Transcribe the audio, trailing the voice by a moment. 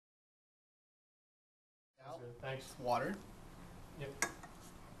good. Thanks. Water. Yep.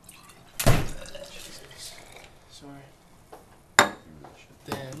 Sorry.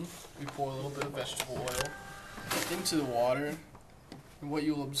 Then we pour a little bit of vegetable oil into the water, and what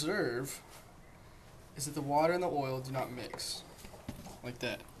you'll observe is that the water and the oil do not mix like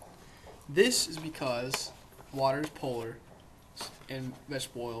that. This is because water is polar and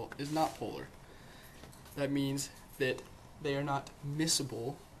vegetable oil is not polar. That means that they are not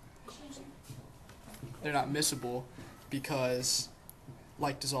miscible. They're not miscible because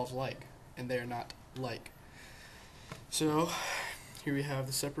like dissolves like, and they are not like. So here we have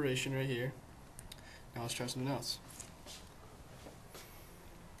the separation right here. Now let's try something else.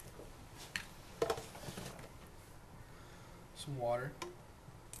 Some water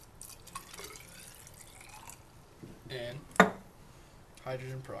and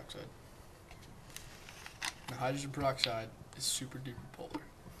hydrogen peroxide. Now hydrogen peroxide is super duper polar.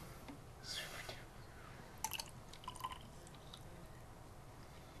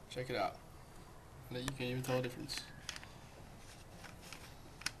 Check it out. Now you can't even tell a difference.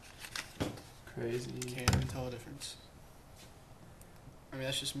 Crazy. Can't even tell a difference. I mean,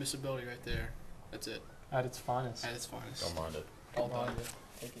 that's just miscibility right there. That's it. At its finest. At its finest. Don't mind it. All done.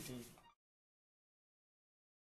 Take it easy.